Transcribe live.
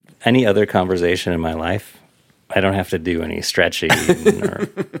any other conversation in my life, I don't have to do any stretching or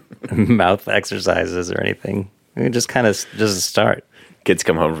mouth exercises or anything. We just kind of just start. Kids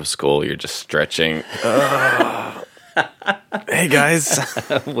come home from school, you're just stretching. Hey, guys.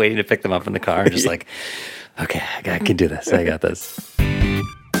 Waiting to pick them up in the car. Just like, okay, I can do this. I got this.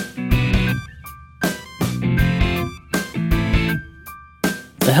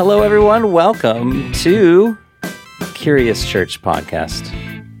 Hello, everyone. Welcome to Curious Church Podcast.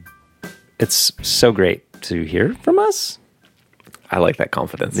 It's so great to hear from us. I like that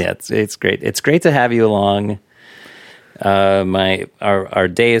confidence. Yeah, it's great. It's great to have you along. Our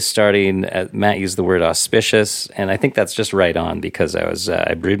day is starting. Matt used the word auspicious, and I think that's just right on because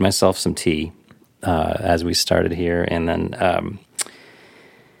I brewed myself some tea as we started here, and then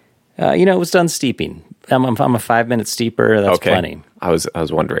it was done steeping. I'm a 5-minute steeper. That's plenty. I was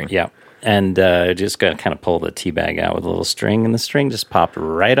wondering. Yeah, and just gonna kind of pull the tea bag out with a little string, and the string just popped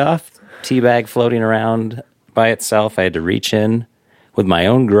right off. Tea bag floating around by itself. I had to reach in with my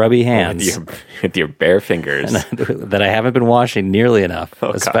own grubby hands. With your bare fingers. That I haven't been washing nearly enough,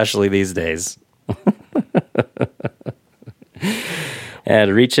 especially these days.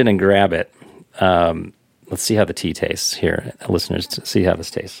 And reach in and grab it. Let's see how the tea tastes here. Listeners, see how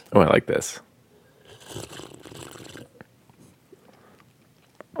this tastes. Oh, I like this.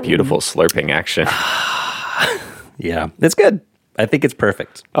 Beautiful slurping action. Yeah, it's good. I think it's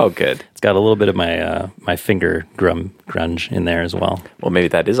perfect. Oh, good. It's got a little bit of my finger grunge in there as well. Well, maybe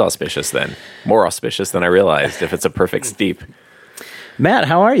that is auspicious then. More auspicious than I realized if it's a perfect steep. Matt,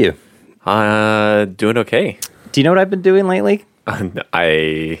 how are you? Doing okay. Do you know what I've been doing lately? Am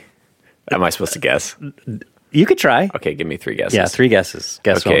I supposed to guess? You could try. Okay, give me 3 guesses. Yeah, 3 guesses.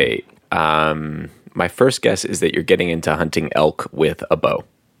 Guess okay. My first guess is that you're getting into hunting elk with a bow.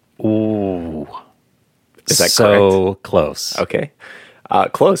 Ooh. Is that so correct? Close? Okay.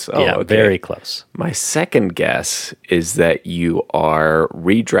 Close. Oh, yeah, okay. Very close. My second guess is that you are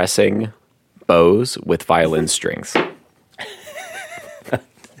redressing bows with violin strings.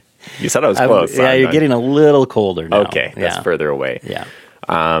 You said I was close. Yeah, you're getting a little colder now. Okay, that's further away. Yeah.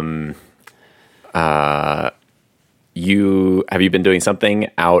 Have you been doing something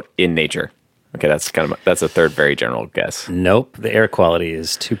out in nature? Okay, that's a third very general guess. Nope, the air quality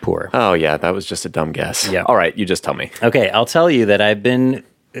is too poor. Oh yeah, that was just a dumb guess. Yeah. All right, you just tell me. Okay, I'll tell you that I've been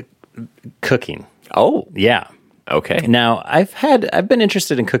cooking. Oh. Yeah. Okay. Now, I've been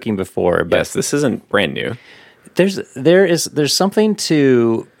interested in cooking before, but yes, this isn't brand new. There's something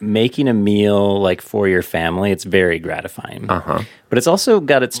to making a meal like for your family. It's very gratifying. Uh-huh. But it's also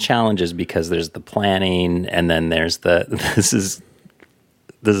got its challenges because there's the planning, and then there's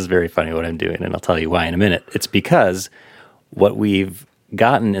this is very funny what I'm doing, and I'll tell you why in a minute. It's because what we've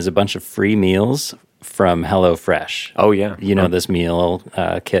gotten is a bunch of free meals from HelloFresh. Oh yeah, you know this meal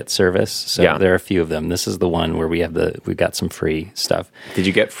kit service. So yeah. There are a few of them. This is the one where we've got some free stuff. Did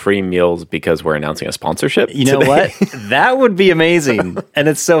you get free meals because we're announcing a sponsorship? You know what? That would be amazing. And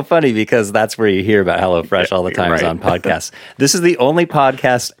it's so funny because that's where you hear about HelloFresh all the time is on podcasts. This is the only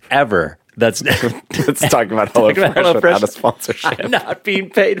podcast ever that's talking about HelloFresh without a sponsorship. I'm not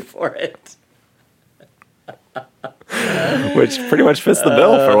being paid for it. Which pretty much fits the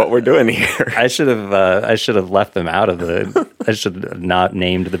bill for what we're doing here. I should have left them out of the. I should have not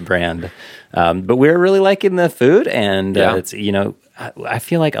named the brand. But we're really liking the food, and it's I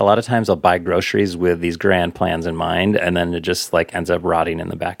feel like a lot of times I'll buy groceries with these grand plans in mind, and then it just like ends up rotting in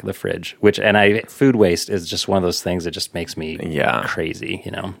the back of the fridge. Food waste is just one of those things that just makes me crazy,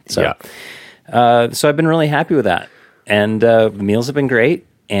 So, so I've been really happy with that, and the meals have been great.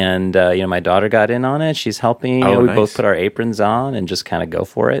 And, my daughter got in on it. She's helping. We both put our aprons on and just kind of go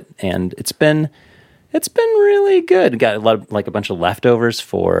for it. And it's been really good. Got a bunch of leftovers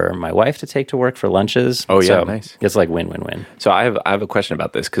for my wife to take to work for lunches. Oh, yeah, so nice. It's like win-win-win. So I have a question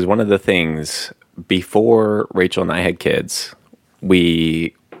about this because one of the things before Rachel and I had kids,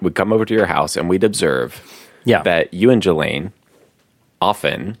 we would come over to your house and we'd observe that you and Jelaine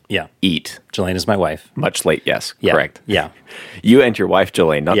often eat. Jelaine is my wife. Much late, yes, yeah. Correct. Yeah. You and your wife,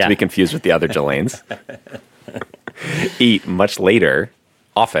 Jelaine, not to be confused with the other Jelaines, eat much later,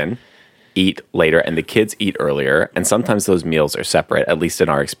 often eat later, and the kids eat earlier, and sometimes those meals are separate, at least in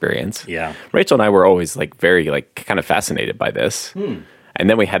our experience. Yeah. Rachel and I were always very kind of fascinated by this. And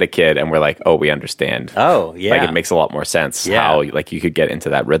then we had a kid, and we're like, oh, we understand. Oh, yeah. Like, it makes a lot more sense how, like, you could get into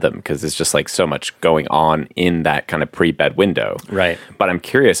that rhythm, because there's just, like, so much going on in that kind of pre-bed window. Right. But I'm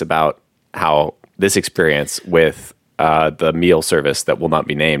curious about how this experience with the meal service that will not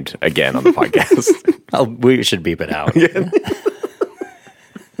be named again on the podcast. We should beep it out.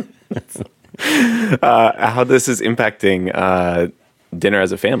 How this is impacting dinner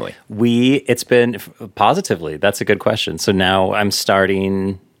as a family? It's been positively. That's a good question. So now I'm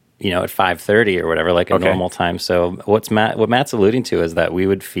starting, at 5:30 or whatever, like a normal time. So what Matt's alluding to is that we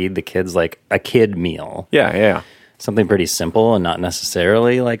would feed the kids like a kid meal. Yeah. Something pretty simple and not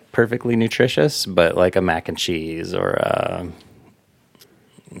necessarily like perfectly nutritious, but like a mac and cheese or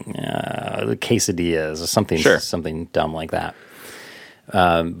the quesadillas or something dumb like that.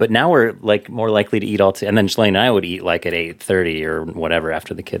 But now we're like more likely to eat and then Shalane and I would eat like at 8:30 or whatever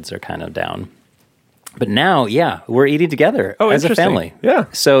after the kids are kind of down. But now, we're eating together as a family. Yeah.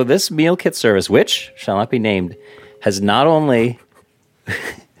 So this meal kit service, which shall not be named, has not only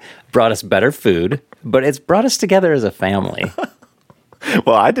brought us better food, but it's brought us together as a family.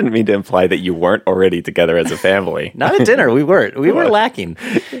 Well, I didn't mean to imply that you weren't already together as a family. Not at dinner. We weren't. We were lacking.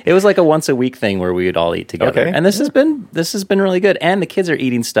 It was like a once a week thing where we would all eat together. Okay. And this has been really good. And the kids are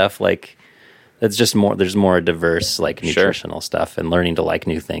eating stuff like it's just more. There's more diverse like nutritional stuff, and learning to like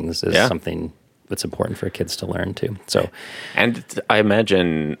new things is something that's important for kids to learn too. So, and I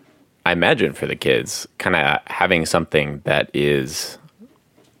imagine for the kids, kind of having something that is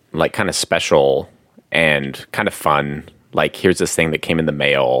like kind of special and kind of fun. Like, here's this thing that came in the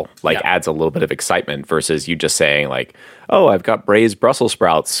mail, adds a little bit of excitement versus you just saying like, oh, I've got braised Brussels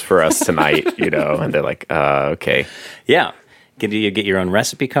sprouts for us tonight, and they're like, okay. Yeah. You get your own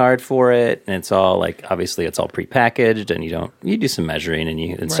recipe card for it, and it's all like, obviously it's all prepackaged, and you do some measuring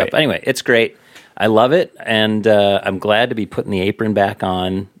and stuff. Anyway, it's great. I love it, and I'm glad to be putting the apron back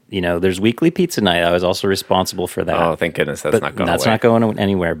on. There's weekly pizza night. I was also responsible for that. Oh, thank goodness that's not going away. That's not going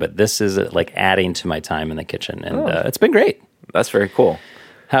anywhere, but this is like adding to my time in the kitchen, and it's been great. That's very cool.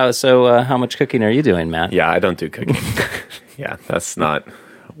 How much cooking are you doing, Matt? Yeah, I don't do cooking. Yeah, that's not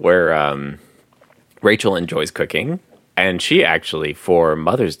where Rachel enjoys cooking. And she actually, for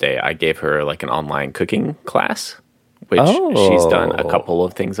Mother's Day, I gave her like an online cooking class, which she's done a couple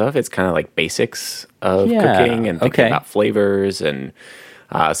of things of. It's kind of like basics of cooking and thinking about flavors and...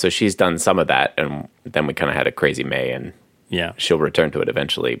 so she's done some of that, and then we kind of had a crazy May, and she'll return to it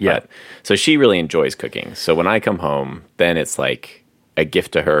eventually. But so she really enjoys cooking. So when I come home, then it's like a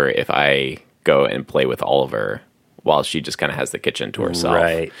gift to her if I go and play with Oliver while she just kind of has the kitchen to herself.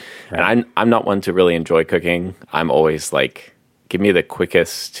 Right. And I'm not one to really enjoy cooking. I'm always like, give me the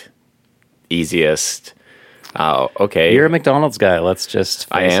quickest, easiest. Okay. You're a McDonald's guy. Let's just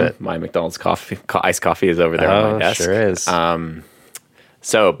face it. My McDonald's iced coffee is over there on my desk. Sure is.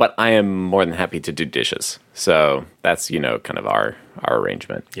 But I am more than happy to do dishes. So that's, kind of our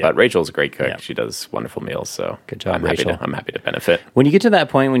arrangement. Yep. But Rachel's a great cook. Yep. She does wonderful meals. So good job, Rachel. I'm happy to benefit. When you get to that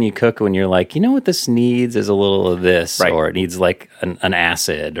point when you cook, when you're like, what this needs is a little of this, or it needs like an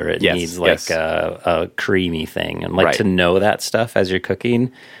acid, or it needs like a creamy thing. And to know that stuff as you're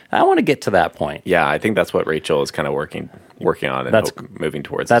cooking, I want to get to that point. Yeah, I think that's what Rachel is kind of working on and moving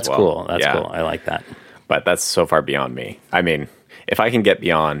towards as well. Cool. That's cool. I like that. But that's so far beyond me. I mean... If I can get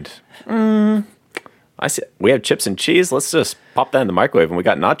beyond, I see we have chips and cheese. Let's just pop that in the microwave, and we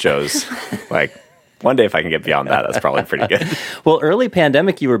got nachos. Like one day, if I can get beyond that, that's probably pretty good. Well, early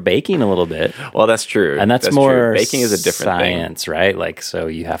pandemic, you were baking a little bit. Well, that's true, and that's more true. Baking is a different science, thing, right? Like, so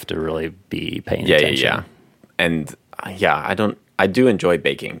you have to really be paying attention. Yeah, and I do enjoy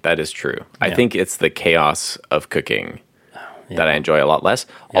baking. That is true. I think it's the chaos of cooking that I enjoy a lot less.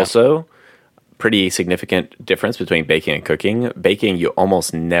 Yeah. Also. Pretty significant difference between baking and cooking. Baking, you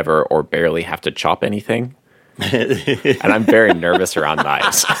almost never or barely have to chop anything. And I'm very nervous around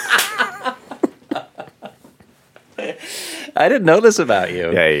knives. I didn't know this about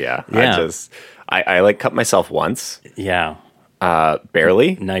you. Yeah. I like cut myself once. Yeah.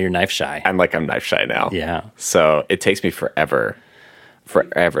 Barely. Now you're knife shy. I'm knife shy now. Yeah. So it takes me forever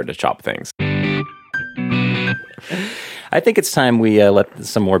to chop things. I think it's time we let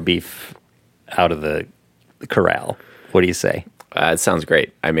some more beef out of the corral. What do you say? It sounds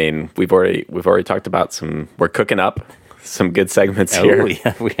great. I mean, we've already talked about we're cooking up some good segments here.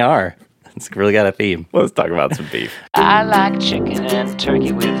 Yeah, we are. It's really got a theme. Let's talk about some beef. I like chicken and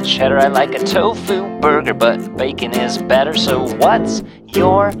turkey with cheddar. I like a tofu burger, but bacon is better. So what's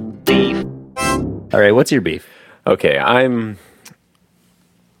your beef? All right, what's your beef? Okay,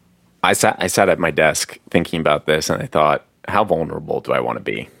 I sat at my desk thinking about this, and I thought, how vulnerable do I want to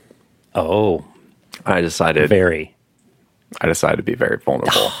be? Oh, I decided to be very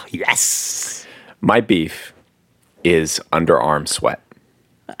vulnerable. Oh, yes. My beef is underarm sweat.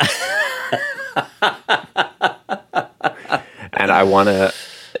 And I want to,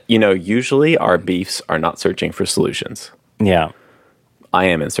 usually our beefs are not searching for solutions. Yeah. I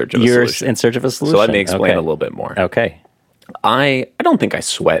am in search of a solution. You're in search of a solution. So let me explain a little bit more. Okay. I don't think I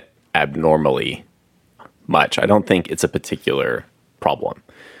sweat abnormally much. I don't think it's a particular problem,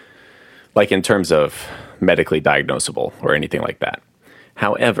 like in terms of medically diagnosable or anything like that.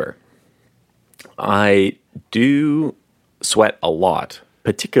 However, I do sweat a lot,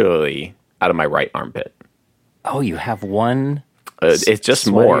 particularly out of my right armpit. Oh, you have one? It's just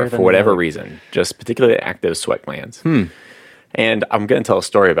more for whatever reason, just particularly active sweat glands. And I'm going to tell a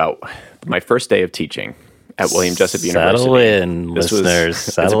story about my first day of teaching at William Jessup University. Settle in, listeners.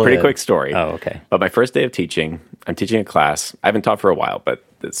 It's a pretty quick story. Oh, okay. But my first day of teaching, I'm teaching a class. I haven't taught for a while, but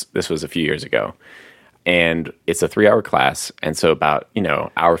this was a few years ago. And it's a 3-hour class. And so about,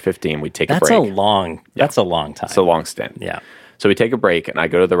 hour 15, we take a break. That's a long time. It's a long stint. Yeah. So we take a break and I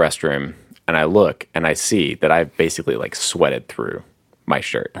go to the restroom and I look and I see that I've basically like sweated through my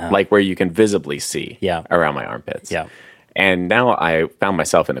shirt, like where you can visibly see around my armpits. Yeah. And now I found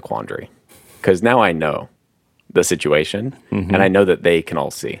myself in a quandary because now I know the situation and I know that they can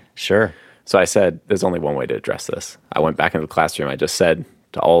all see. Sure. So I said, there's only one way to address this. I went back into the classroom. I just said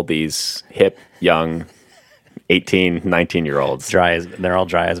to all these hip, young, 18, 19-year-olds. They're all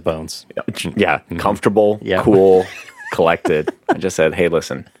dry as bones. Yeah. Comfortable, cool, collected. I just said, hey,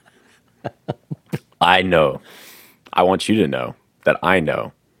 listen, I want you to know that I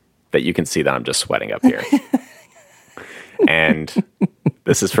know that you can see that I'm just sweating up here. And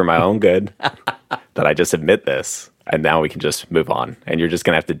this is for my own good that I just admit this. And now we can just move on. And you're just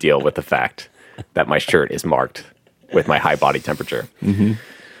going to have to deal with the fact that my shirt is marked with my high body temperature.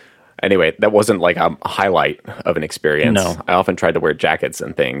 Anyway, that wasn't like a highlight of an experience. No. I often tried to wear jackets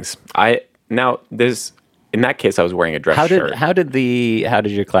and things. In that case, I was wearing a dress shirt. How did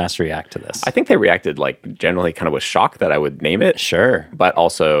your class react to this? I think they reacted like generally kind of with shock that I would name it. Sure. But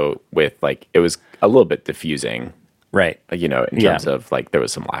also with like, it was a little bit diffusing. Right. In terms of like, there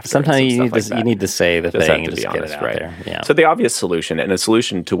was some laughter. Sometimes you need to say the just thing have and to just be get honest, it out right? there. Yeah. So the obvious solution, and a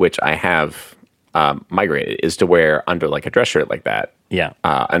solution to which I have migrated, is to wear under like a dress shirt like that. Yeah.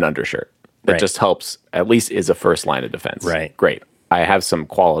 An undershirt. That just helps, at least is a first line of defense. Right. Great. I have some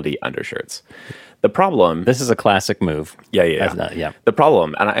quality undershirts. The problem... This is a classic move. Yeah. The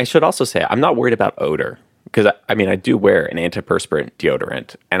problem, and I should also say, I'm not worried about odor. Because, I do wear an antiperspirant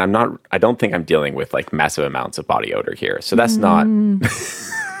deodorant. And I don't think I'm dealing with, like, massive amounts of body odor here. So that's not...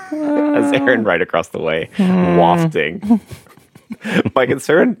 That's Aaron right across the way, wafting. My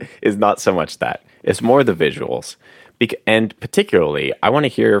concern is not so much that. It's more the visuals. And particularly, I want to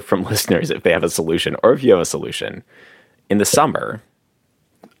hear from listeners if they have a solution, or if you have a solution. In the summer,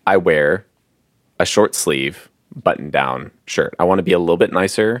 I wear a short sleeve button-down shirt. I want to be a little bit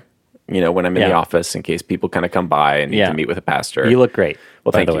nicer, when I'm in the office, in case people kind of come by and need to meet with a pastor. You look great.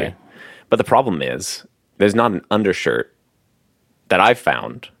 Well, thank you. But the problem is, there's not an undershirt that I've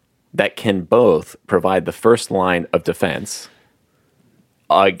found that can both provide the first line of defense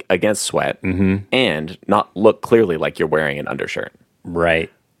against sweat and not look clearly like you're wearing an undershirt.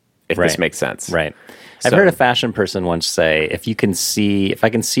 Right. If this makes sense. Right. I've heard a fashion person once say, if I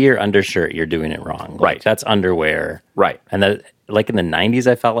can see your undershirt, you're doing it wrong. Like, right. That's underwear. Right. And that, like in the 90s,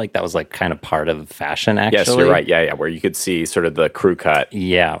 I felt like that was like kind of part of fashion, actually. Yes, you're right. Yeah. Where you could see sort of the crew cut.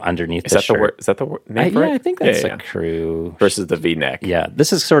 Yeah, underneath the shirt. Is that the name for it? Yeah, I think that's a crew. Versus the V-neck. Yeah.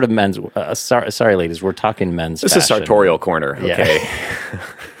 This is sort of men's. Sorry, ladies. We're talking men's This fashion. is sartorial corner. Okay. Yeah.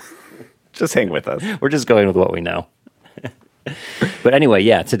 Just hang with us. We're just going with what we know. But anyway,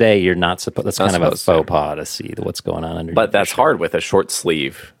 today you're not supposed. That's kind of a faux pas to see what's going on underneath. But that's hard with a short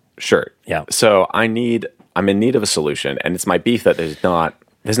sleeve shirt. Yeah. So I'm in need of a solution, and it's my beef that there's not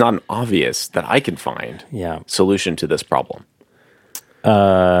an obvious that I can find solution to this problem.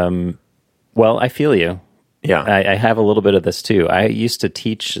 Well, I feel you. Yeah. I have a little bit of this too. I used to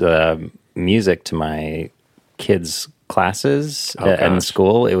teach music to my kids' classes in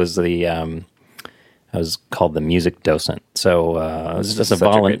school. It was I was called the music docent. So it was just a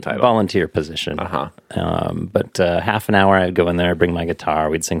volunteer position. But half an hour, I'd go in there, bring my guitar,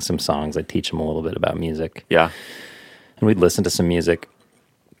 we'd sing some songs, I'd teach them a little bit about music. Yeah. And we'd listen to some music.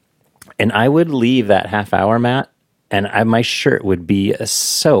 And I would leave that half hour, Matt, and my shirt would be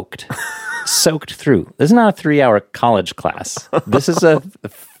soaked through. This is not a 3-hour college class. This is a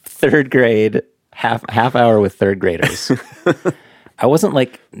third grade half hour with third graders. I wasn't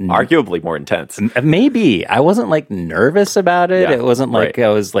like... Arguably more intense. Maybe. I wasn't like nervous about it. Yeah, it wasn't like I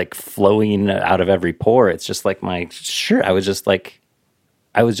was like flowing out of every pore. It's just like my shirt. I was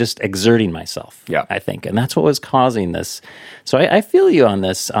just exerting myself, I think. And that's what was causing this. So I feel you on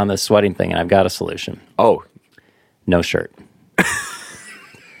this sweating thing, and I've got a solution. Oh. No shirt.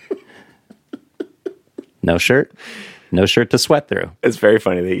 No shirt. No shirt to sweat through. It's very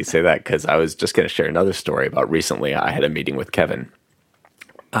funny that you say that, because I was just going to share another story about recently I had a meeting with Kevin.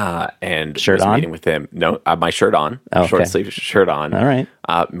 and shirt was on? meeting with him. No, my shirt on, short sleeve shirt on. All right.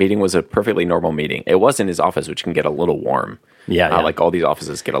 Meeting was a perfectly normal meeting. It was in his office, which can get a little warm. Yeah. Like all these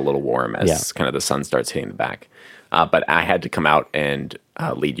offices get a little warm as kind of the sun starts hitting the back. But I had to come out and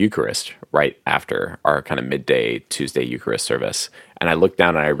lead Eucharist right after our kind of midday Tuesday Eucharist service. And I looked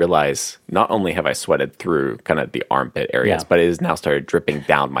down and I realized not only have I sweated through kind of the armpit areas, but it has now started dripping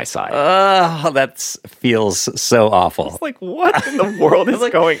down my side. Oh, that feels so awful. It's like, what in the world is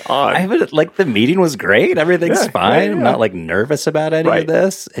going on? I haven't, like, the meeting was great. Everything's fine. Yeah. I'm not like nervous about any of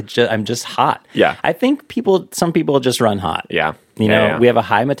this. I'm just hot. Yeah. I think some people just run hot. Yeah. You know, we have a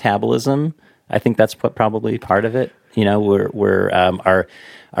high metabolism. I think that's probably part of it. You know,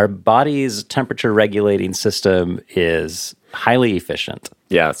 our body's temperature regulating system is highly efficient.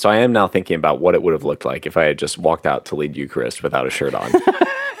 Yeah, so I am now thinking about what it would have looked like if I had just walked out to lead Eucharist without a shirt on.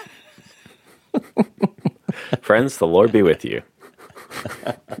 Friends, the Lord be with you.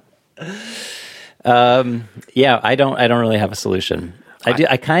 I don't really have a solution.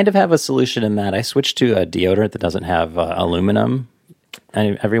 I kind of have a solution in that I switched to a deodorant that doesn't have aluminum.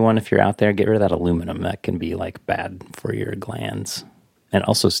 And everyone, if you're out there, get rid of that aluminum. That can be like bad for your glands, and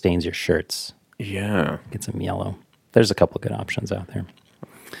also stains your shirts. Yeah, get some yellow. There's a couple of good options out there.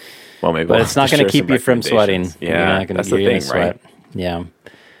 Well, maybe, but it's not going to keep you from sweating. Yeah, that's the thing, right? Yeah,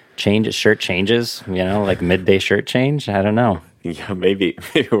 shirt changes. You know, like midday shirt change. I don't know. Yeah, maybe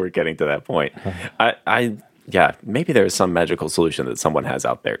we're getting to that point. Maybe there's some magical solution that someone has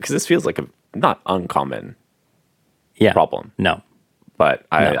out there, because this feels like a not uncommon problem. No. But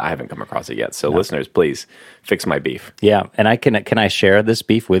I haven't come across it yet. So listeners, please fix my beef. Yeah, and can I share this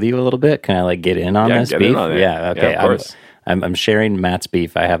beef with you a little bit? Can I like get in on this beef? Yeah, okay. Yeah, of course. I'm sharing Matt's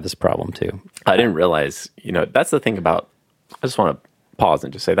beef. I have this problem too. I didn't realize, that's the thing about, I just want to pause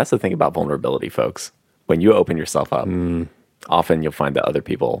and just say, that's the thing about vulnerability, folks. When you open yourself up, often you'll find that other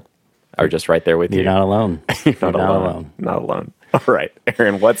people are just right there with you. You're not alone. You're not alone. Not alone. All right.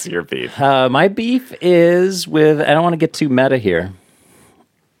 Aaron, what's your beef? My beef is with, I don't want to get too meta here.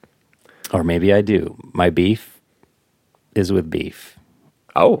 Or maybe I do. My beef is with beef.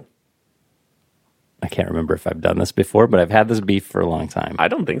 Oh. I can't remember if I've done this before, but I've had this beef for a long time. I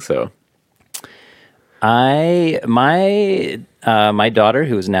don't think so. My daughter,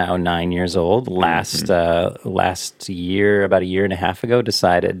 who is now 9 years old, last year, about a year and a half ago,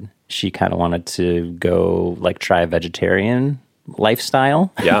 decided she kind of wanted to go try a vegetarian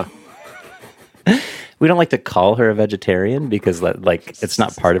lifestyle. Yeah. We don't like to call her a vegetarian because it's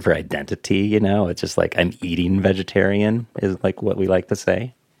not part of her identity, It's just I'm eating vegetarian is what we like to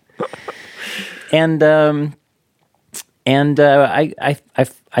say. And I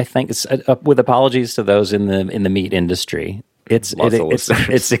think it's, with apologies to those in the meat industry, it's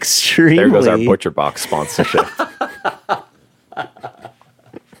extremely. There goes our Butcher Box sponsorship.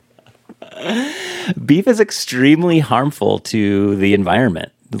 Beef is extremely harmful to the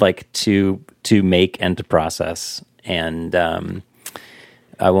environment, to make and to process. And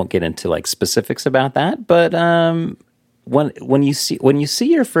I won't get into specifics about that, but when you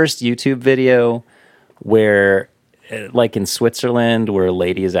see your first YouTube video where, in Switzerland, where a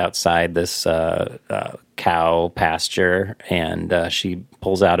lady is outside this cow pasture and she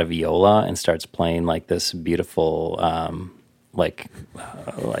pulls out a viola and starts playing this beautiful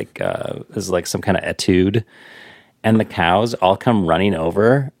is some kind of etude, and the cows all come running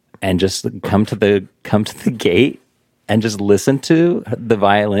over and just come to the gate and just listen to the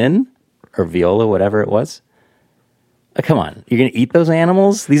violin or viola, whatever it was. Come on, you're going to eat those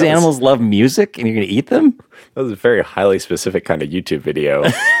animals? These animals love music, and you're going to eat them? That was a very highly specific kind of YouTube video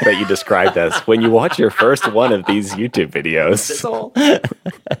that you described as when you watch your first one of these YouTube videos.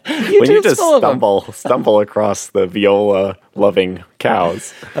 When you just stumble across the viola-loving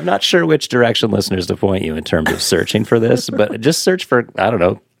cows. I'm not sure which direction listeners to point you in terms of searching for this, but just search for, I don't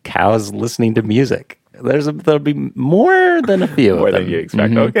know, cows listening to music. There'll be more than a few more of them. Than you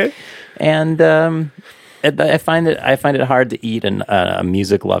expect. Mm-hmm. Okay. And I find it hard to eat a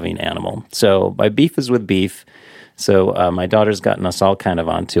music-loving animal. So my beef is with beef. So my daughter's gotten us all kind of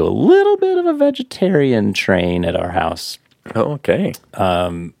onto a little bit of a vegetarian train at our house. Oh, okay.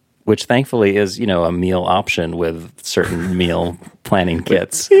 Which thankfully is, a meal option with certain meal planning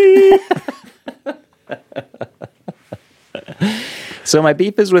kits. So my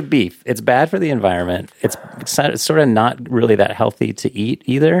beef is with beef. It's bad for the environment. It's sort of not really that healthy to eat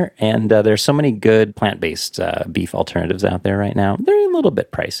either. And there's so many good plant-based beef alternatives out there right now. They're a little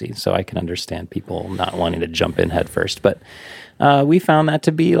bit pricey, so I can understand people not wanting to jump in head first. But we found that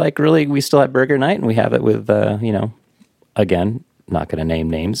to be really, we still have burger night, and we have it with, again, not going to name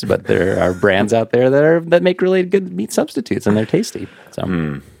names, but there are brands out there that make really good meat substitutes, and they're tasty.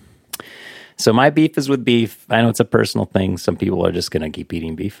 So my beef is with beef. I know it's a personal thing. Some people are just going to keep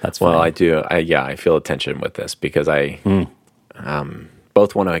eating beef. That's fine. Well, I do. I feel a tension with this because I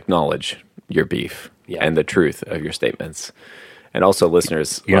both want to acknowledge your beef and the truth of your statements. And also,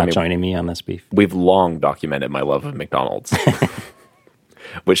 listeners, you're not joining me on this beef. We've long documented my love of McDonald's,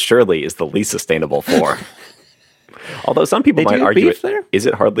 which surely is the least sustainable form. Although some people might argue, is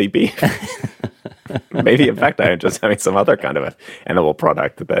it hardly beef? Maybe, in fact, I am just having some other kind of an animal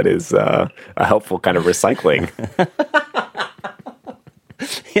product that is a helpful kind of recycling.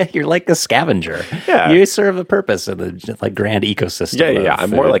 Yeah, you're like a scavenger. Yeah. You serve a purpose in the grand ecosystem. Yeah.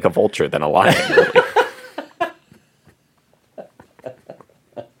 I'm more like a vulture than a lion, really.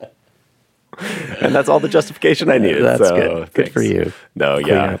 And that's all the justification I needed. That's good. Good for you. No,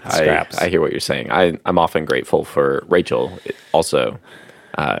 yeah. I hear what you're saying. I'm often grateful for Rachel also.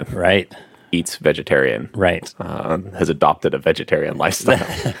 Right. Eats vegetarian. Right. Has adopted a vegetarian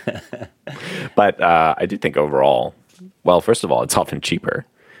lifestyle. But I do think overall, well, first of all, it's often cheaper.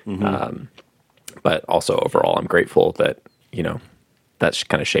 Mm-hmm. But also overall, I'm grateful that, that's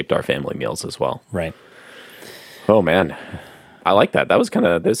kind of shaped our family meals as well. Right. Oh, man. I like that. That was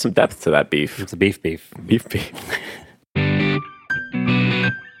there's some depth to that beef. It's a beef.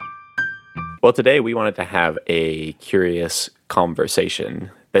 Well, today we wanted to have a curious conversation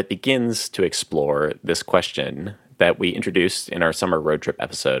that begins to explore this question that we introduced in our summer road trip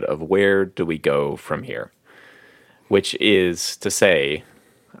episode of where do we go from here? Which is to say,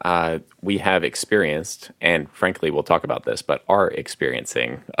 we have experienced, and frankly, we'll talk about this, but are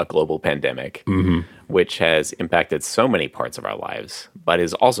experiencing a global pandemic, which has impacted so many parts of our lives, but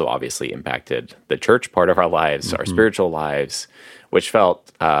has also obviously impacted the church part of our lives, our spiritual lives, which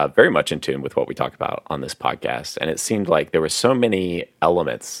felt very much in tune with what we talk about on this podcast. And it seemed like there were so many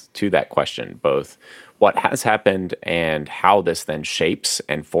elements to that question, both what has happened and how this then shapes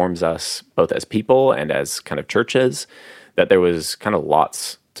and forms us both as people and as kind of churches, that there was kind of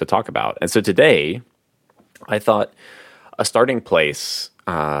lots to talk about. And so today, I thought a starting place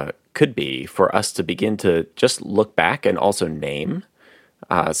could be for us to begin to just look back and also name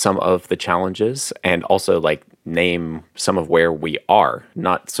some of the challenges and also like name some of where we are,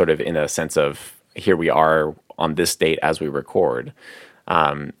 not sort of in a sense of here we are on this date as we record.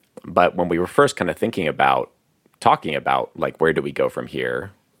 But when we were first kind of talking about like, where do we go from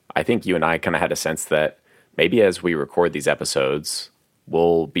here? I think you and I kind of had a sense that maybe as we record these episodes,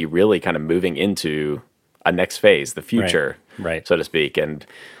 we'll be really kind of moving into a next phase, the future, right. so to speak. And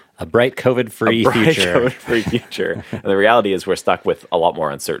a bright COVID-free future. COVID-free future. And the reality is we're stuck with a lot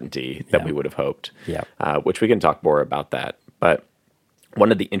more uncertainty than we would have hoped, which we can talk more about that. But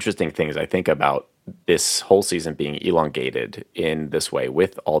one of the interesting things I think about this whole season being elongated in this way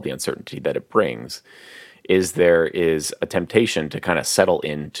with all the uncertainty that it brings is there is a temptation to kind of settle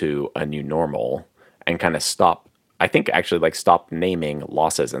into a new normal and kind of stop naming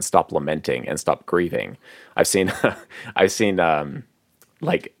losses and stop lamenting and stop grieving. I've seen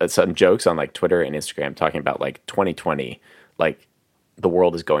like some jokes on like Twitter and Instagram talking about like 2020, like the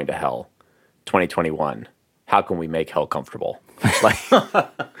world is going to hell. 2021, how can we make hell comfortable?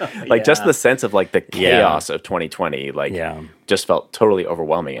 Like just the sense of like the chaos of 2020, just felt totally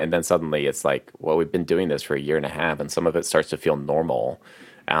overwhelming. And then suddenly it's like, well, we've been doing this for a year and a half, and some of it starts to feel normal.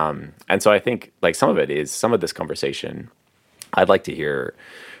 And so I think like some of this conversation, I'd like to hear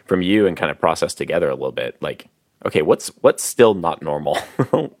from you and kind of process together a little bit. Like, okay, what's still not normal?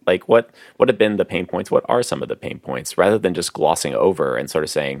 Like what have been the pain points? What are some of the pain points? Rather than just glossing over and sort of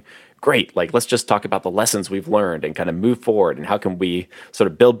saying, great, like let's just talk about the lessons we've learned and kind of move forward and how can we sort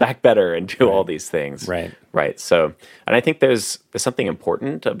of build back better and do all these things. Right. So, and I think there's something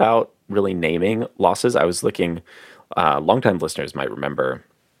important about really naming losses. I was looking, longtime listeners might remember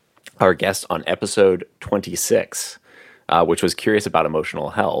our guest on episode 26, which was curious about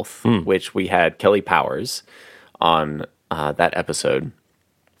emotional health, which we had Kelly Powers on that episode.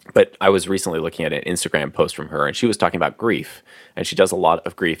 But I was recently looking at an Instagram post from her, and she was talking about grief, and she does a lot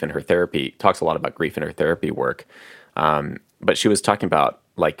of grief in her therapy, talks a lot about grief in her therapy work. But she was talking about,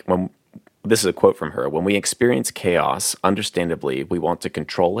 like, this is a quote from her, when we experience chaos, understandably, we want to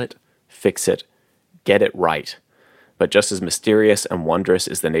control it, fix it, get it right. But just as mysterious and wondrous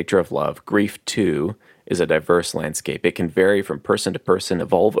is the nature of love, grief, too, is a diverse landscape. It can vary from person to person,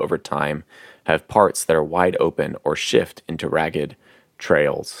 evolve over time, have parts that are wide open, or shift into ragged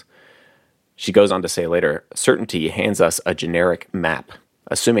trails. She goes on to say later, certainty hands us a generic map,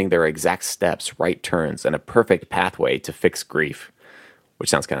 assuming there are exact steps, right turns, and a perfect pathway to fix grief. which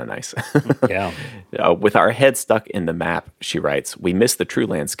sounds kind of nice. Yeah. With our head stuck in the map, she writes, we miss the true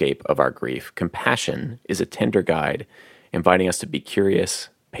landscape of our grief. Compassion is a tender guide, inviting us to be curious,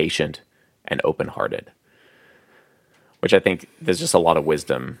 patient, and open-hearted. Which I think there's just a lot of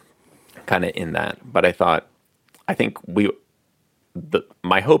wisdom kind of in that. But I think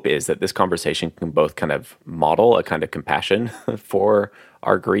my hope is that this conversation can both kind of model a kind of compassion for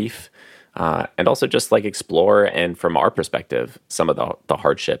our grief, and also just like explore, and from our perspective, some of the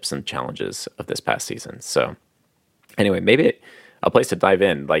hardships and challenges of this past season. So anyway, maybe a place to dive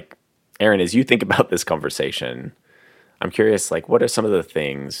in, like, Aaron, as you think about this conversation, I'm curious, like, what are some of the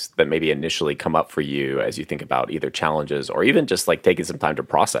things that maybe initially come up for you as you think about either challenges or even just like taking some time to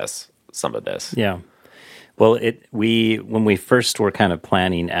process some of this? Yeah. Well, when we first were kind of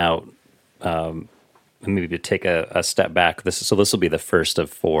planning out, maybe to take a step back, this will be the first of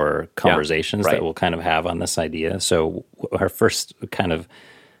 4 conversations that we'll kind of have on this idea. So our first kind of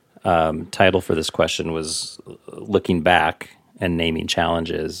title for this question was looking back and naming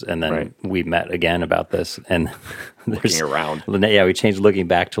challenges, and then we met again about this, and looking around. Yeah, we changed looking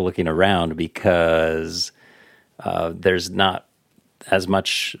back to looking around because there's not as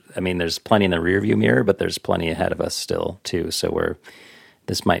much. I mean, there's plenty in the rearview mirror, but there's plenty ahead of us still too. So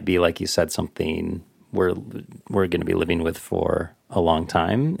this might be, like you said, something we're going to be living with for a long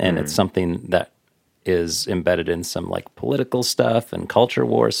time, and it's something that is embedded in some like political stuff and culture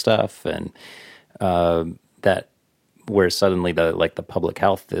war stuff, and that where suddenly the public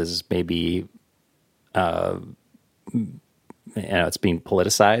health is maybe it's being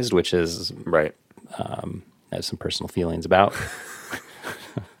politicized, which is right. I have some personal feelings about.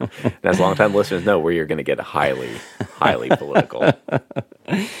 And as long-time listeners know, where you're going to get highly political.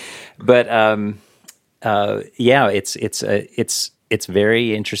 But it's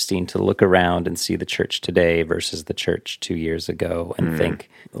very interesting to look around and see the church today versus the church 2 years ago, and think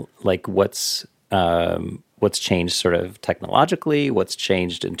like what's changed sort of technologically, what's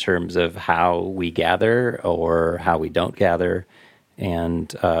changed in terms of how we gather or how we don't gather,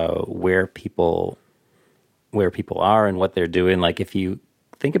 and where people are and what they're doing. Like, if you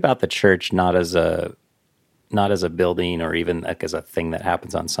think about the church not as a building or even like as a thing that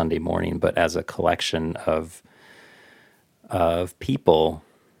happens on Sunday morning, but as a collection of people,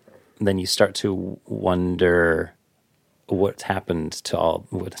 then you start to wonder what's happened to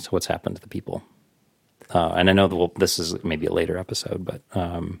the people. And I know this is maybe a later episode, but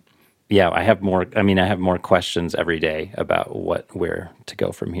I have more questions every day about where to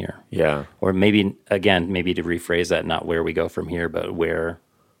go from here. Yeah. Or maybe to rephrase that, not where we go from here, but where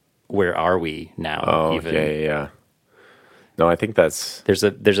are we now? Oh, even? Yeah. No, I think there's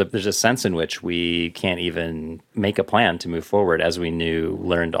a sense in which we can't even make a plan to move forward, as we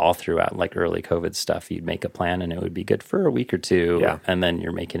learned all throughout like early COVID stuff. You'd make a plan and it would be good for a week or two, and then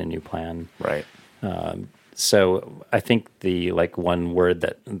you're making a new plan. Right. So I think the like one word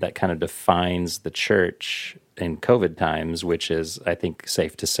that kind of defines the church in COVID times, which is, I think,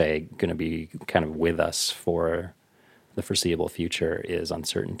 safe to say going to be kind of with us for the foreseeable future, is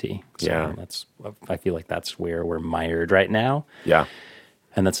uncertainty. So I feel like that's where we're mired right now. Yeah.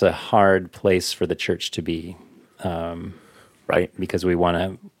 And that's a hard place for the church to be. Right. Because we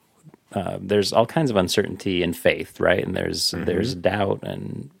want to, there's all kinds of uncertainty in faith, right? And there's doubt,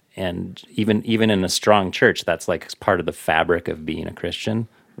 and even in a strong church, that's like part of the fabric of being a Christian.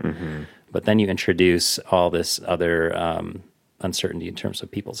 Mm-hmm. But then you introduce all this other uncertainty in terms of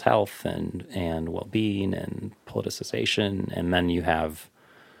people's health and well-being and politicization, and then you have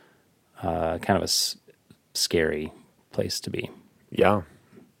kind of a scary place to be. Yeah.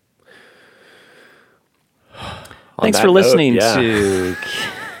 Thanks for listening to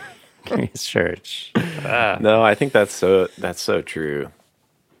Curious Church. No, I think that's so true,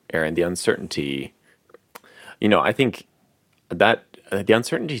 Aaron. The uncertainty, I think that the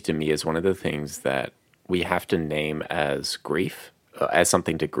uncertainty to me is one of the things that we have to name as grief, as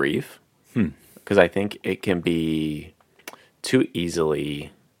something to grieve. Because I think it can be too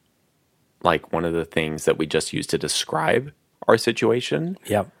easily like one of the things that we just use to describe our situation.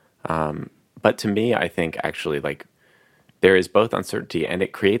 Yeah. But to me, I think actually like there is both uncertainty and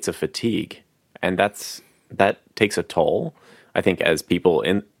it creates a fatigue. And that takes a toll, I think, as people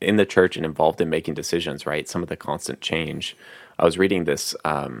in the church and involved in making decisions, right? Some of the constant change. I was reading this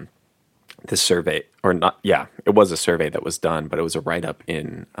survey, or not, it was a survey that was done, but it was a write-up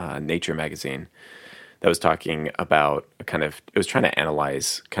in Nature magazine that was talking about it was trying to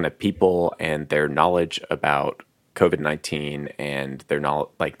analyze kind of people and their knowledge about COVID-19 and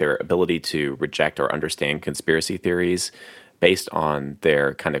their ability to reject or understand conspiracy theories based on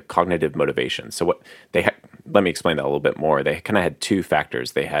their kind of cognitive motivation. So what let me explain that a little bit more. They kind of had two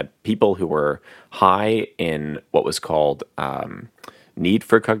factors. They had people who were high in what was called need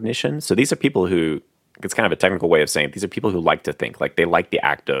for cognition. So these are people who, it's kind of a technical way of saying these are people who like to think, like they like the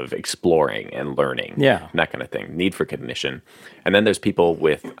act of exploring and learning, and that kind of thing, need for cognition. And then there's people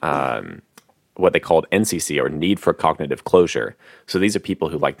with what they called NCC, or need for cognitive closure. So these are people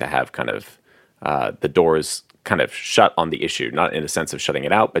who like to have kind of the doors kind of shut on the issue, not in the sense of shutting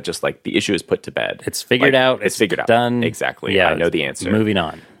it out, but just like the issue is put to bed. It's figured out. It's figured out. Done. Exactly. Yeah, I know the answer. Moving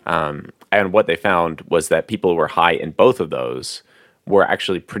on. And what they found was that people who were high in both of those were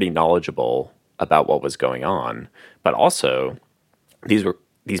actually pretty knowledgeable about what was going on. But also,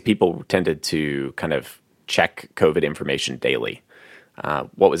 these people tended to kind of check COVID information daily.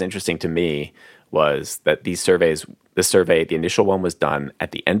 What was interesting to me was that this survey, the initial one was done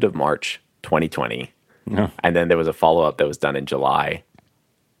at the end of March 2020. And then there was a follow-up that was done in July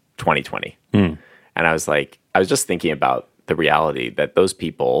 2020. And I was just thinking about the reality that those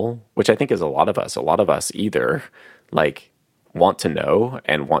people, which I think is a lot of us either like want to know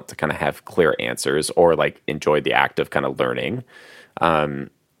and want to kind of have clear answers, or like enjoy the act of kind of learning.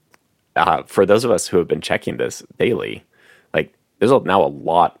 For those of us who have been checking this daily, like there's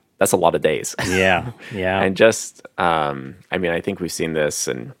now that's a lot of days. Yeah. And just, I mean, I think we've seen this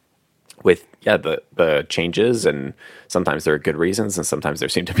and with the changes, and sometimes there are good reasons and sometimes there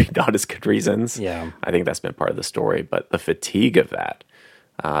seem to be not as good reasons. Yeah. I think that's been part of the story, but the fatigue of that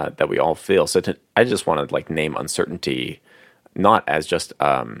we all feel. So I just want to like name uncertainty not as just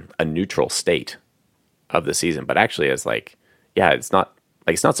a neutral state of the season, but actually as like, it's not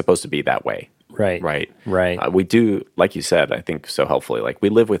supposed to be that way. Right. We do, like you said, I think so helpfully, like we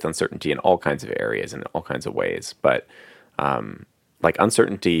live with uncertainty in all kinds of areas and in all kinds of ways, but like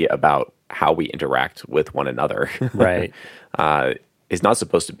uncertainty about how we interact with one another is not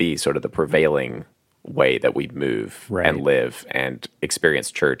supposed to be sort of the prevailing way that we move and live and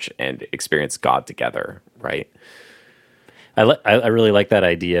experience church and experience God together, right? I really like that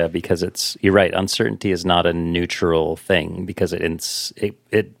idea because you're right, uncertainty is not a neutral thing, because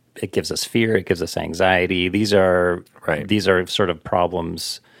it gives us fear, it gives us anxiety. These are sort of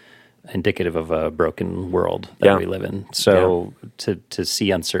problems indicative of a broken world that we live in. So to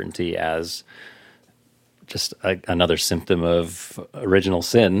see uncertainty as just another symptom of original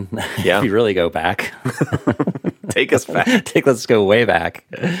sin, if you really go back, take us back. Let's go way back.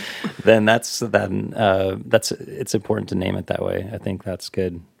 Then it's important to name it that way. I think that's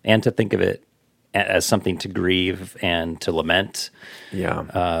good, and to think of it as something to grieve and to lament.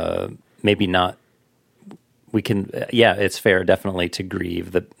 Maybe not. We can, it's fair, definitely, to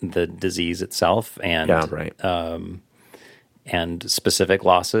grieve the disease itself and and specific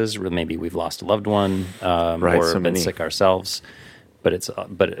losses. Maybe we've lost a loved one, or been sick ourselves. But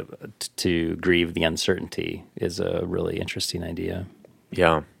to grieve the uncertainty is a really interesting idea.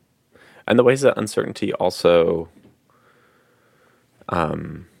 Yeah, and the ways that uncertainty also,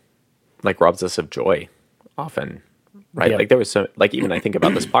 like robs us of joy, often, right? Like there was even I think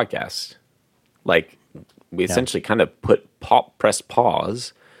about this podcast, like. We essentially kind of pressed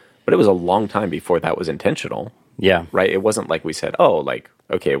pause, but it was a long time before that was intentional. Yeah. Right? It wasn't like we said, oh, like,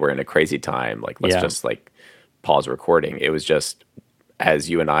 okay, we're in a crazy time. Like, let's just like pause recording. It was just, as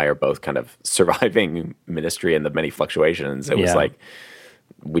you and I are both kind of surviving ministry and the many fluctuations, it was like,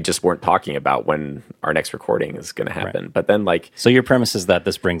 we just weren't talking about when our next recording is going to happen. But then like... So your premise is that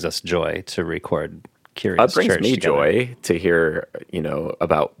this brings us joy to record Curious Church. It brings me together. Joy to hear,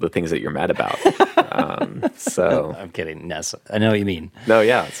 about the things that you're mad about. So I'm kidding, Ness. I know what you mean. No,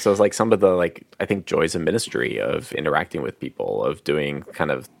 yeah. So it's like some of the I think joy's a ministry of interacting with people, of doing kind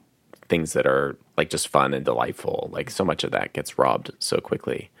of things that are like just fun and delightful. Like so much of that gets robbed so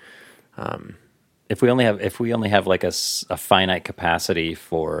quickly. If we only have like a finite capacity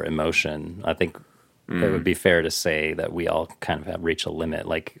for emotion, I think it would be fair to say that we all kind of have reached a limit.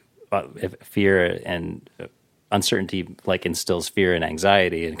 Like. If fear and uncertainty like instills fear and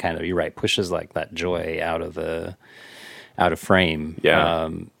anxiety, and kind of, you're right, pushes like that joy out of frame,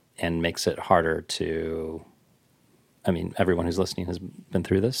 and makes it harder to. I mean, everyone who's listening has been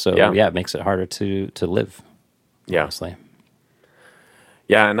through this, so it makes it harder to live. Honestly.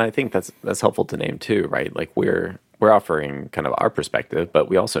 Yeah, and I think that's helpful to name too, right? Like we're offering kind of our perspective, but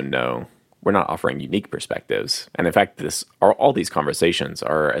we also know. We're not offering unique perspectives. And in fact, all these conversations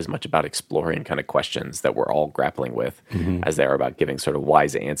are as much about exploring kind of questions that we're all grappling with as they are about giving sort of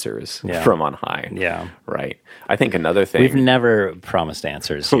wise answers from on high. Yeah. Right. I think another thing... We've never promised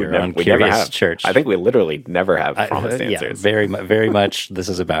answers here on Curious Church. I think we literally never have promised answers. Very much this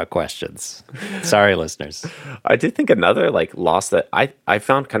is about questions. Sorry, listeners. I did think another loss that I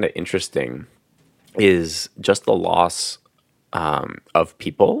found kind of interesting is just the loss of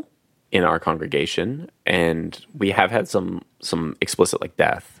people in our congregation, and we have had some explicit like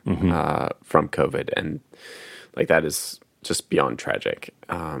death from COVID, and like that is just beyond tragic.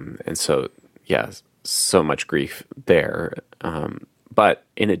 And so, yeah, so much grief there. But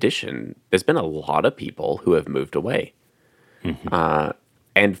in addition, there's been a lot of people who have moved away,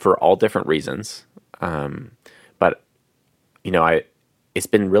 and for all different reasons. But it's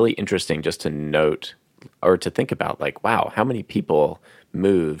been really interesting just to note or to think about, like, wow, how many people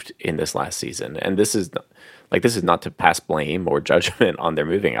moved in this last season. And this is not to pass blame or judgment on their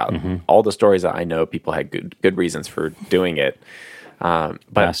moving out. All the stories that I know, people had good reasons for doing it. But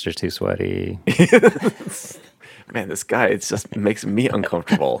Master's too sweaty. Man, this guy, it just makes me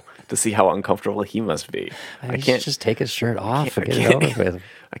uncomfortable to see how uncomfortable he must be. I can't just take his shirt off and get it over with.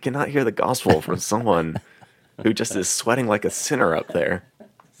 I cannot hear the gospel from someone who just is sweating like a sinner up there.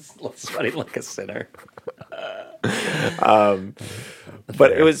 Sweating like a sinner.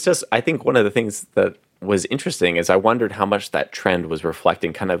 But it was just, I think one of the things that was interesting is I wondered how much that trend was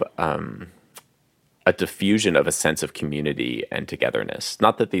reflecting kind of a diffusion of a sense of community and togetherness.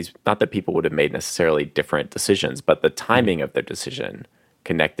 Not that people would have made necessarily different decisions, but the timing of their decision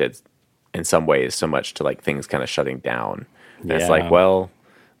connected in some ways so much to like things kind of shutting down. And it's like, well,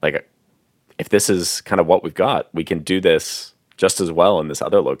 like if this is kind of what we've got, we can do this just as well in this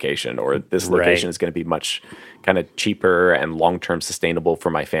other location, or this location is going to be much kind of cheaper and long-term sustainable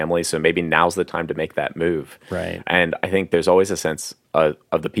for my family. So maybe now's the time to make that move. Right. And I think there's always a sense of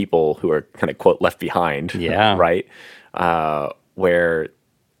the people who are kind of quote left behind. Yeah. Right. Where,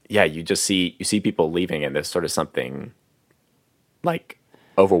 you just see people leaving and there's sort of something like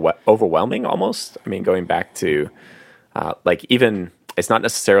overwhelming almost. I mean, going back to like even it's not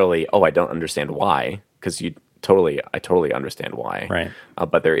necessarily, I don't understand why, because I totally understand why. Right.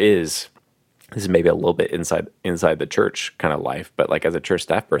 But this is maybe a little bit inside the church kind of life, but like as a church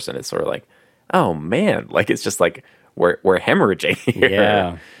staff person, it's sort of like, oh man, like it's just like we're hemorrhaging here.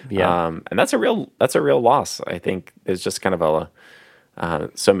 Yeah. Yeah. And that's a real loss. I think there's just kind of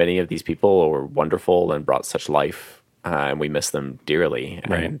so many of these people were wonderful and brought such life, and we miss them dearly.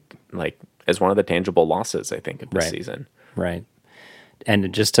 Right. And like as one of the tangible losses, I think, of this season. Right.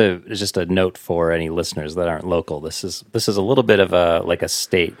 And just a note for any listeners that aren't local, this is a little bit of a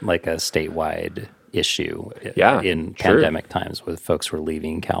statewide issue in pandemic times with folks who are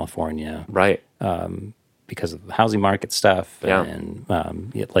leaving California. Right. Because of the housing market stuff. And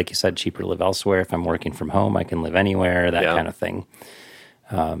like you said, cheaper to live elsewhere. If I'm working from home, I can live anywhere, that kind of thing.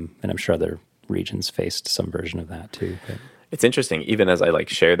 And I'm sure other regions faced some version of that too. But. It's interesting. Even as I like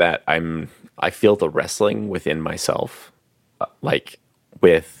share that, I feel the wrestling within myself,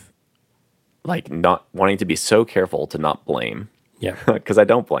 with like not wanting to be so careful to not blame. Yeah. Because I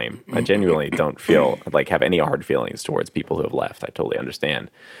don't blame. I genuinely don't feel like have any hard feelings towards people who have left. I totally understand.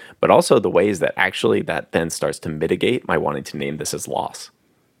 But also the ways that actually that then starts to mitigate my wanting to name this as loss.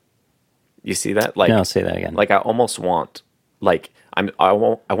 You see that? Like, no, say that again. Like I almost want, like I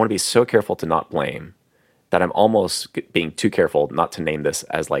want to be so careful to not blame that I'm almost being too careful not to name this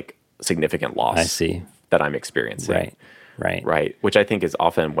as like significant loss. I see. That I'm experiencing. Right. Which I think is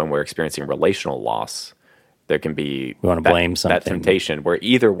often when we're experiencing relational loss, there can be we want to blame something. That temptation. We're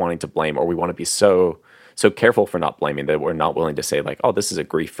either wanting to blame or we want to be so careful for not blaming that we're not willing to say like, oh, this is a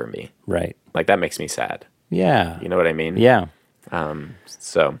grief for me. Right. Like that makes me sad. Yeah. You know what I mean? Yeah.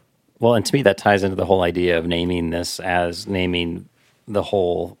 Well, and to me that ties into the whole idea of naming this as naming the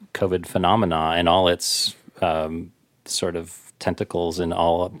whole COVID phenomena and all its sort of tentacles in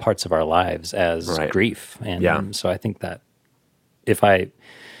all parts of our lives as grief. And so I think that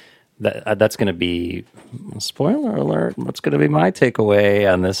that's going to be, spoiler alert, what's going to be my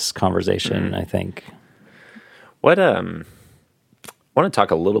takeaway on this conversation, I think. What I want to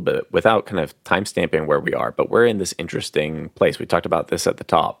talk a little bit without kind of timestamping where we are, but we're in this interesting place. We talked about this at the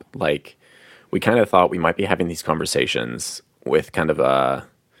top. Like we kind of thought we might be having these conversations with kind of a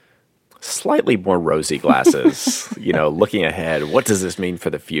slightly more rosy glasses, looking ahead. What does this mean for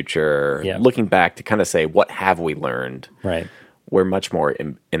the future? Yeah. Looking back to kind of say, what have we learned? Right. We're much more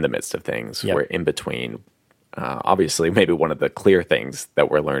in the midst of things. Yep. We're in between. Obviously, maybe one of the clear things that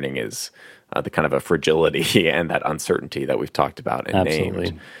we're learning is the kind of a fragility and that uncertainty that we've talked about and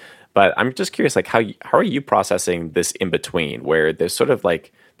named. But I'm just curious, like how are you processing this in between, where there's sort of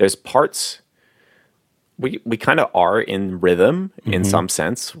like there's parts we kind of are in rhythm in some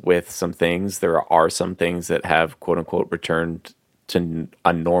sense with some things. There are some things that have quote unquote returned to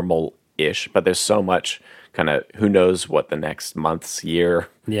a normal-ish, but there's so much kind of who knows what the next months,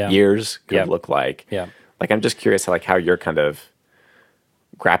 years could look like. Yeah. Like I'm just curious how you're kind of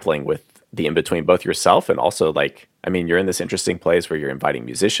grappling with the in-between, both yourself and also like, I mean, you're in this interesting place where you're inviting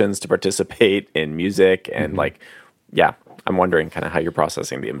musicians to participate in music and like, yeah, I'm wondering kind of how you're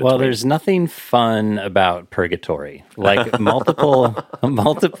processing the in-between. Well, there's nothing fun about purgatory. Like multiple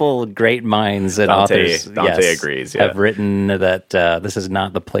great minds and authors Dante agrees, yeah. have written that this is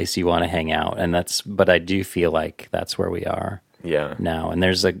not the place you want to hang out. And but I do feel like that's where we are now. And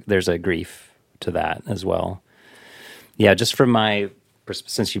there's a grief to that as well. Yeah, just from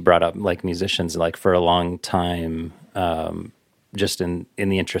since you brought up like musicians, like for a long time, just in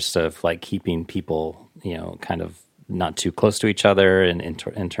the interest of like keeping people, kind of not too close to each other, and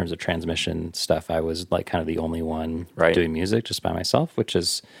in terms of transmission stuff, I was like kind of the only one doing music just by myself, which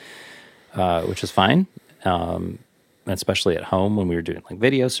is fine, especially at home when we were doing like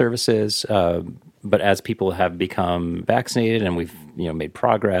video services. But as people have become vaccinated and we've made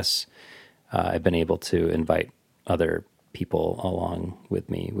progress, I've been able to invite other people along with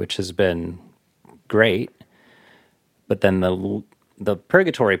me, which has been great. But then the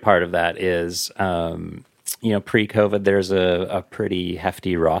purgatory part of that is, pre-COVID, there's a pretty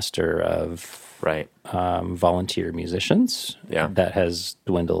hefty roster of volunteer musicians that has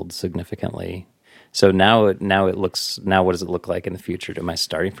dwindled significantly. So now what does it look like in the future? Am I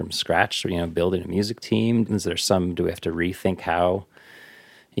starting from scratch, building a music team? Do we have to rethink how,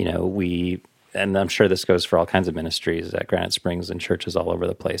 and I'm sure this goes for all kinds of ministries at Granite Springs and churches all over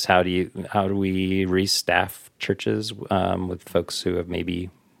the place. How do we restaff churches with folks who have maybe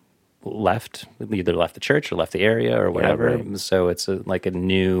either left the church or left the area or whatever? Yeah, right. So it's like a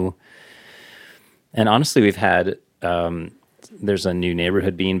new, and honestly, we've had there's a new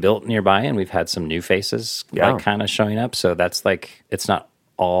neighborhood being built nearby, and we've had some new faces like kind of showing up. So that's like, it's not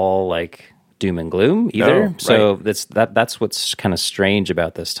all like doom and gloom either. No, so that's what's kind of strange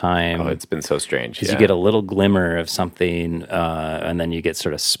about this time. Oh, it's been so strange. Because you get a little glimmer of something, and then you get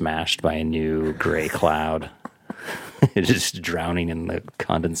sort of smashed by a new gray cloud. Just drowning in the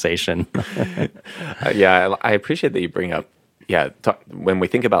condensation. I appreciate that you bring up, when we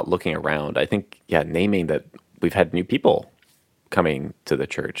think about looking around, I think, naming that we've had new people coming to the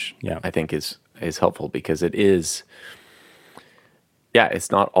church, I think is helpful, because it is,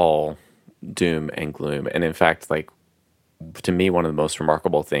 it's not all doom and gloom. And in fact, like, to me, one of the most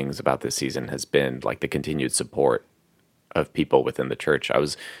remarkable things about this season has been like the continued support of people within the church.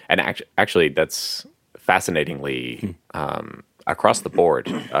 Actually that's fascinatingly across the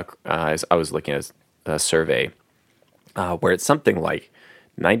board. I was looking at a survey where it's something like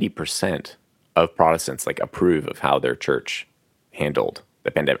 90% of Protestants like approve of how their church handled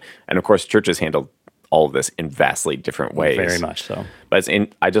the pandemic. And of course, churches handled all of this in vastly different ways. Very much so. But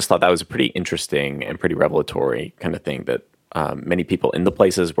I just thought that was a pretty interesting and pretty revelatory kind of thing, that many people in the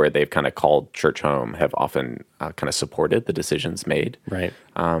places where they've kind of called church home have often kind of supported the decisions made. Right.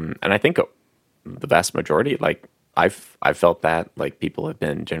 And I think the vast majority, like I've felt that, like, people have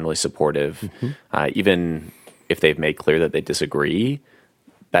been generally supportive, even if they've made clear that they disagree.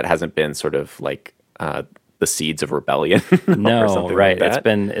 That hasn't been sort of like the seeds of rebellion. No, right. Like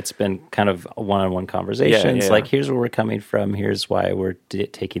it's been kind of one-on-one conversations. Like, here's where we're coming from. Here's why we're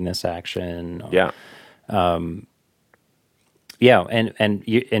taking this action. And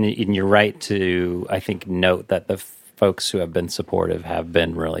you're right to, I think, note that the folks who have been supportive have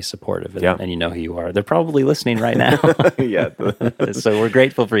been really supportive, and you know who you are. They're probably listening right now. So we're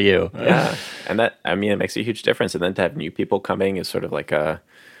grateful for you. Yeah, and that, I mean, it makes a huge difference. And then to have new people coming is sort of like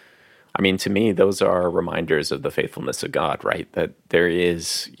to me, those are reminders of the faithfulness of God, right? That there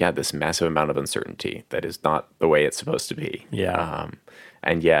is, this massive amount of uncertainty that is not the way it's supposed to be.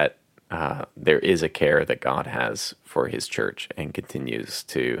 And yet there is a care that God has for his church and continues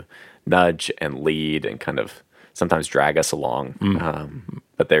to nudge and lead and kind of sometimes drag us along.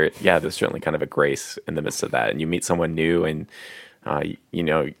 But there's certainly kind of a grace in the midst of that. And you meet someone new, and,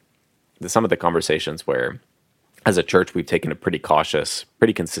 some of the conversations where, as a church, we've taken a pretty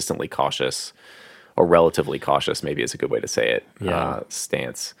consistently cautious, or relatively cautious, maybe is a good way to say it,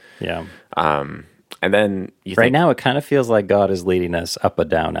 stance. Yeah. And then now it kind of feels like God is leading us up a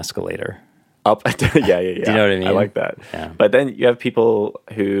down escalator. Up, yeah. Do you know what I mean? I like that. Yeah. But then you have people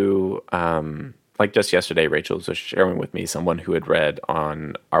who, like just yesterday, Rachel was sharing with me someone who had read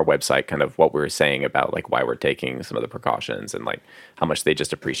on our website kind of what we were saying about like why we're taking some of the precautions, and like how much they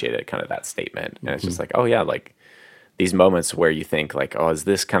just appreciated kind of that statement. And it's just like, oh yeah, like these moments where you think like, oh, is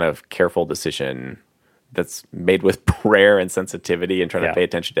this kind of careful decision that's made with prayer and sensitivity and trying to pay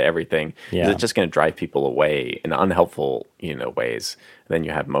attention to everything, is it just going to drive people away in unhelpful, ways? And then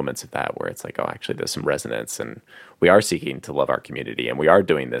you have moments of that where it's like, oh, actually there's some resonance, and we are seeking to love our community, and we are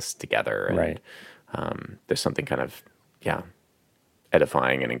doing this together. And, right. There's something kind of,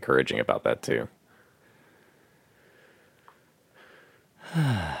 edifying and encouraging about that too.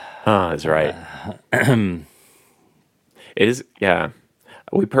 That's right. It is, yeah.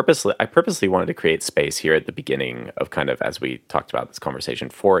 I purposely wanted to create space here at the beginning of kind of, as we talked about this conversation,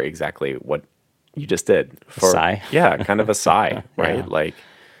 for exactly what you just did. For, a sigh? Yeah, kind of a sigh, right? Yeah. Like,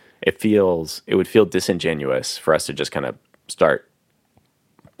 it would feel disingenuous for us to just kind of start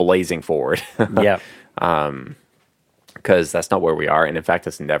blazing forward. Yeah. Because that's not where we are. And in fact,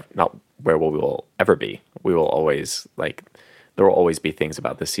 it's not where we will ever be. We will always, there will always be things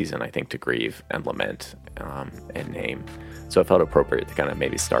about this season, I think, to grieve and lament and name. So it felt appropriate to kind of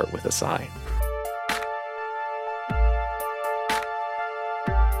maybe start with a sigh.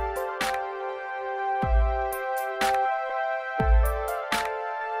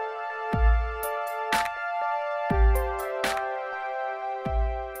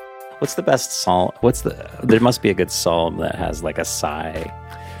 What's the best psalm? There must be a good psalm that has like a sigh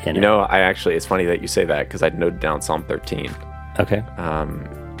in it. You know, it's funny that you say that because I'd noted down Psalm 13. Okay.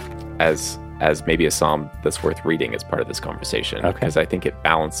 As maybe a psalm that's worth reading as part of this conversation. Okay. Because I think it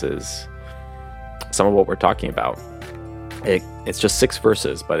balances some of what we're talking about. It's just 6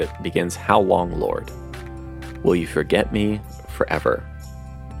 verses, but it begins, "How long, Lord? Will you forget me forever?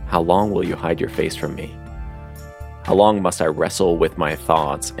 How long will you hide your face from me? How long must I wrestle with my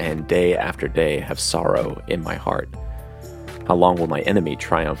thoughts and day after day have sorrow in my heart? How long will my enemy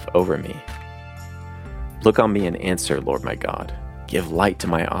triumph over me? Look on me and answer, Lord my God. Give light to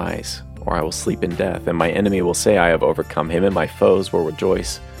my eyes, or I will sleep in death, and my enemy will say I have overcome him, and my foes will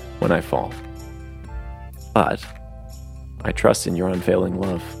rejoice when I fall. But I trust in your unfailing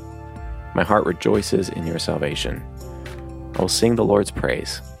love. My heart rejoices in your salvation. I will sing the Lord's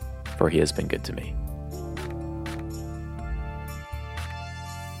praise, for he has been good to me."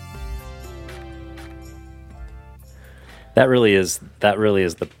 That really is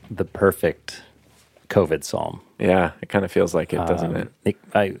the perfect COVID psalm. Yeah, it kind of feels like it, doesn't it?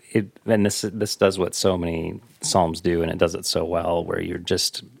 And this does what so many psalms do, and it does it so well, where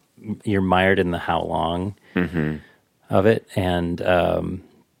you're mired in the how long of it, and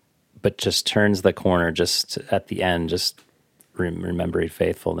but just turns the corner just at the end, just remembering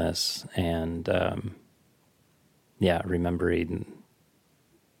faithfulness and remembering,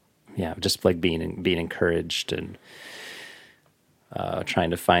 just like being encouraged and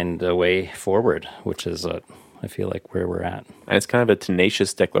trying to find a way forward, which is I feel like where we're at. And it's kind of a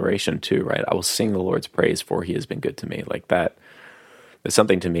tenacious declaration too, right? I will sing the Lord's praise, for he has been good to me. Like that, there's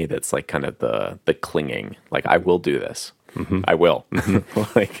something to me that's like kind of the clinging, like I will do this. Mm-hmm. I will.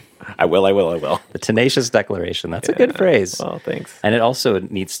 Like I will. The tenacious declaration. That's a good phrase. Well, thanks. And it also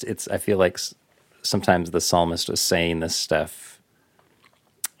I feel like sometimes the psalmist was saying this stuff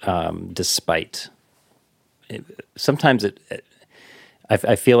despite. Sometimes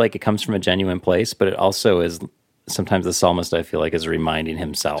I feel like it comes from a genuine place, but it also is sometimes the psalmist, I feel like, is reminding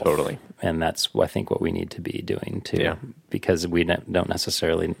himself. Totally. And that's, I think, what we need to be doing too, because we don't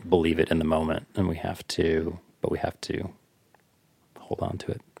necessarily believe it in the moment, and we have to hold on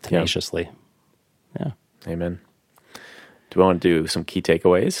to it tenaciously. Yeah. Amen. Do we want to do some key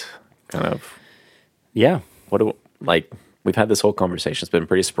takeaways? Kind of. Yeah. We've had this whole conversation. It's been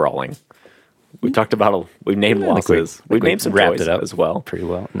pretty sprawling. We talked about, we've named losses. We've named some wrapped joys it up as well. Pretty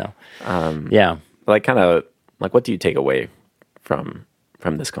well. No. Yeah. What do you take away from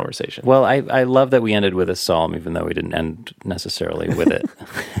this conversation? Well, I love that we ended with a psalm, even though we didn't end necessarily with it.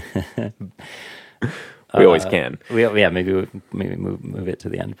 We always can. Maybe move it to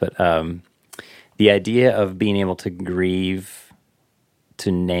the end. But the idea of being able to grieve,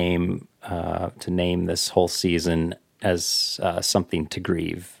 to name this whole season as something to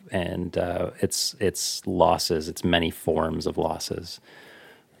grieve, and its losses, its many forms of losses,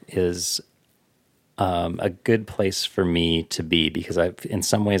 is a good place for me to be, because in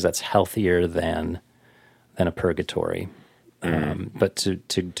some ways that's healthier than a purgatory. But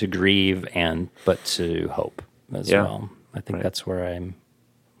to grieve but to hope as well. I think that's where I'm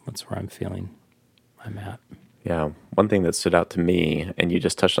feeling I'm at. Yeah. One thing that stood out to me, and you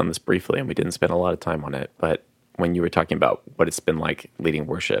just touched on this briefly, and we didn't spend a lot of time on it, but when you were talking about what it's been like leading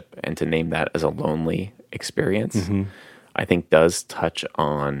worship, and to name that as a lonely experience, I think does touch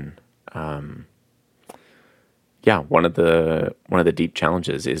on, one of the deep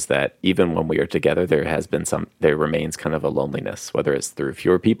challenges is that even when we are together, there remains kind of a loneliness, whether it's through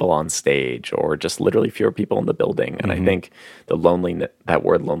fewer people on stage or just literally fewer people in the building. And I think that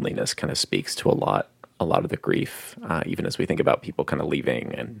word loneliness kind of speaks to a lot of the grief, even as we think about people kind of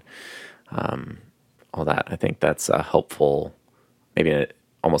leaving and all that. I think that's a helpful, maybe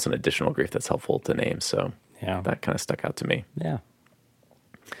almost an additional grief that's helpful to name. So that kind of stuck out to me. Yeah.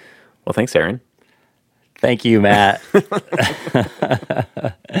 Well, thanks, Aaron. Thank you, Matt.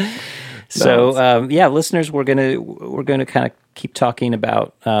 So, listeners, we're gonna kind of keep talking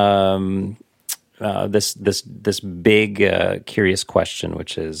about this big curious question,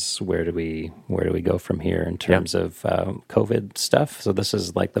 which is where do we go from here in terms of COVID stuff. So this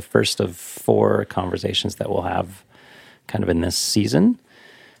is like the first of 4 conversations that we'll have kind of in this season,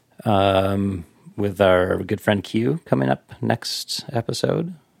 with our good friend Q coming up next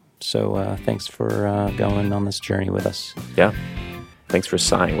episode. So thanks for going on this journey with us. Yeah. Thanks for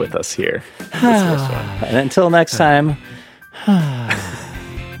sighing with us here. And until next time,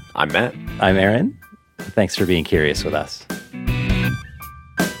 I'm Matt. I'm Aaron. Thanks for being curious with us.